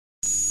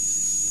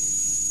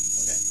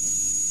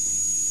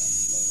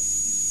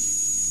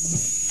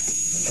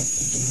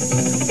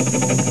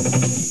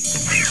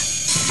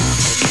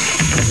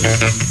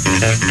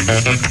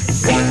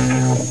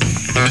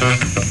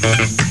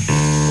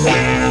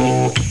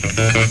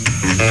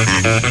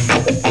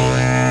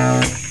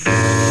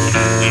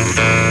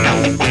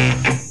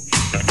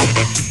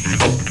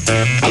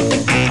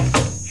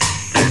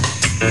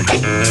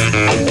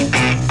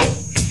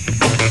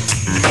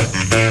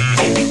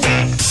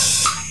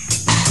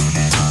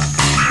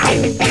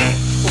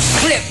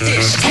Flip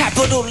this,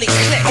 capital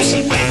eclipse.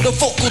 The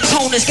vocal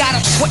tone has got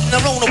them sweating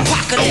their own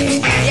apocalypse.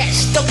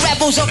 Yes, the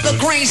rebels of the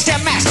grains, they're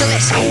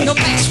masterless. The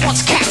max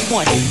once cap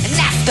one, and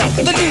after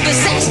the new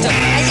disaster.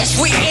 And yes,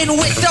 we in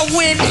with the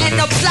wind and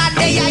the plan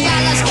de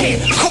Ayala's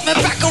kid. Coming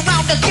back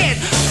around again.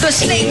 The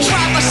snake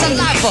tribe of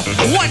saliva.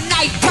 One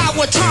night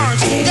power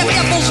turns. The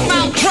rebels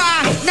mouth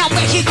dry, now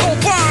Mexico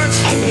burns.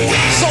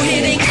 So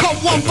here they come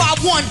one by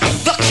one.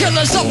 The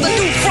killers of the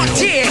new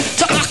frontier.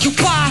 To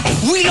occupy,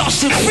 we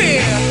lost in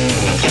fear.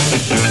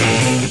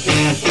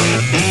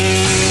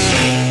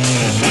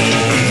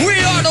 We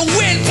are the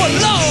wind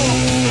below.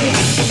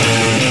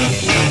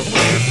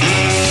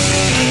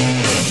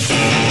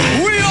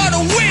 We are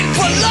the wind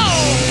below.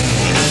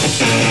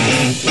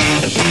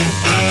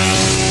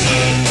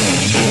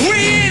 We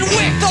in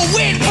with the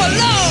wind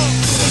below.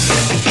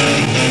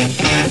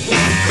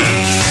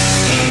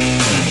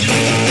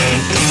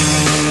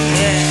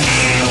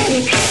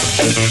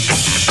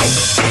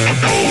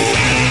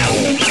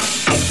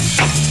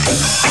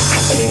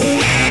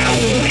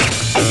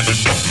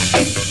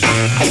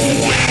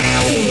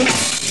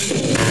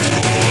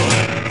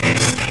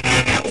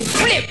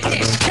 Flip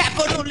this,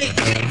 capital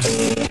eclipse.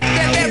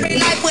 They're very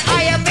light with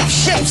IMF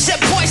ships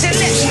and poison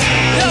lips.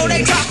 No,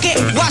 they talk it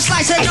while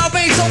slicing your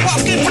veins and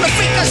walking from the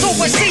fingers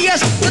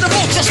overseers to the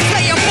vultures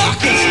playing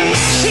markets.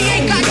 She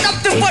ain't got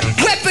nothing but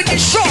weapon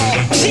and shawl.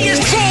 She is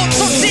drawn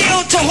so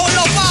deal to hold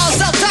her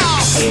balls out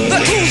down. The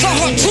tools are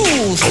her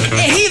tools,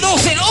 and he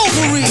those in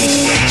ovaries.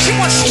 She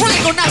wants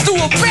strangled, not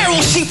through a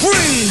barrel she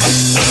breathes.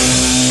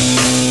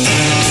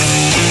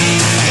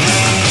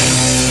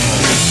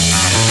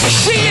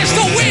 She is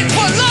the wind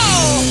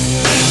below.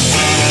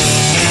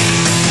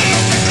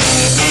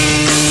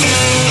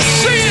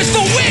 She is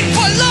the wind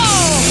below.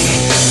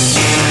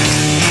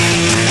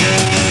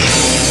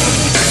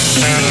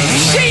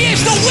 She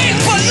is the wind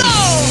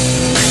below.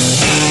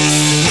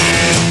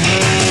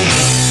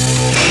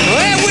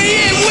 And we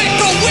in with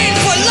the wind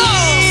below.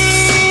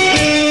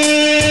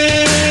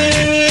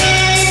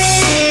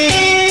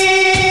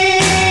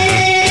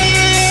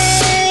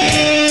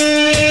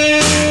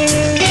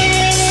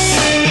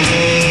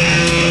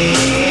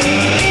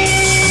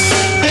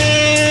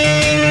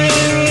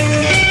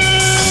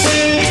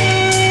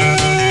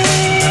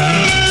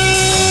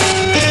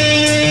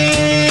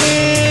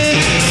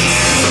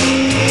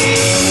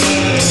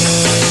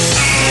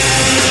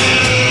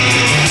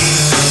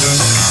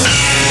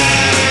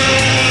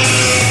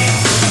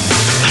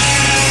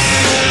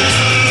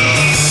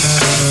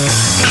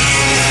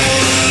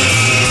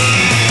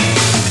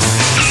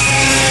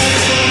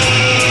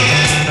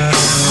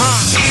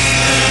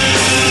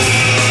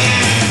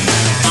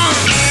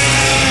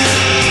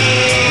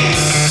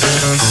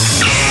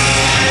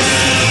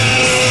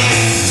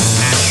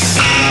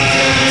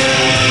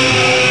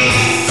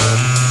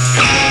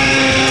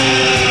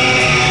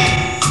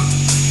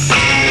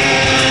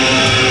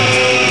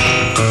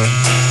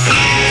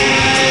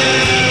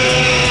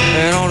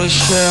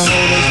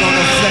 Shareholders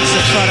gonna flex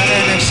and try to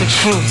annex the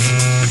truth.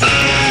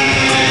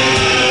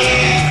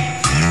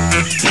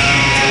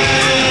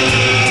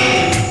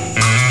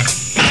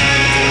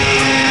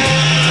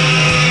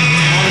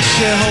 All the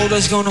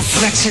shareholders gonna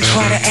flex and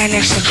try to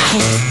annex the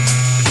truth.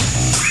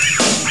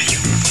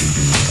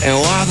 And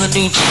while the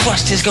new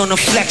trust is gonna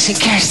flex and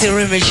cast their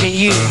image in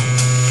you.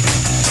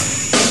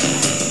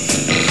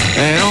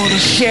 And all the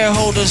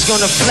shareholders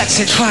gonna flex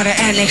and try to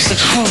annex the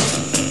truth.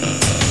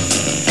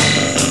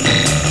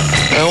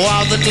 And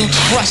while the new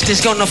trust is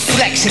gonna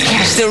flex and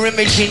cast their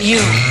image in you.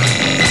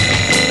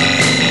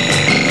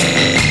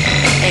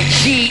 And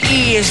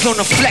GE is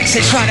gonna flex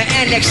and try to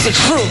annex the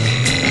truth.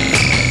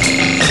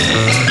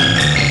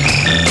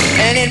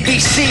 And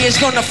NBC is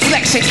gonna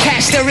flex and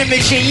cast their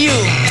image in you.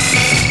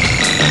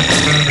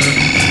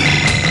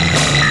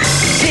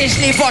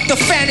 Disney bought the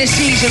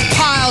fantasies in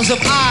piles of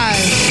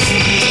eyes.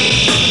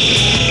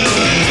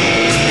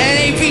 And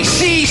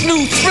ABC's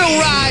new thrill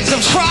rides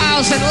of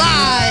trials and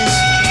lies.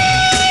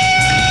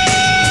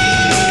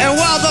 And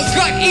while the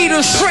gut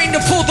eaters strain to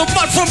pull the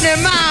mud from their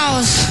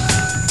mouths,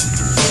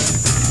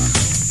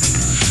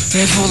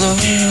 they pull the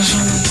ears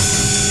from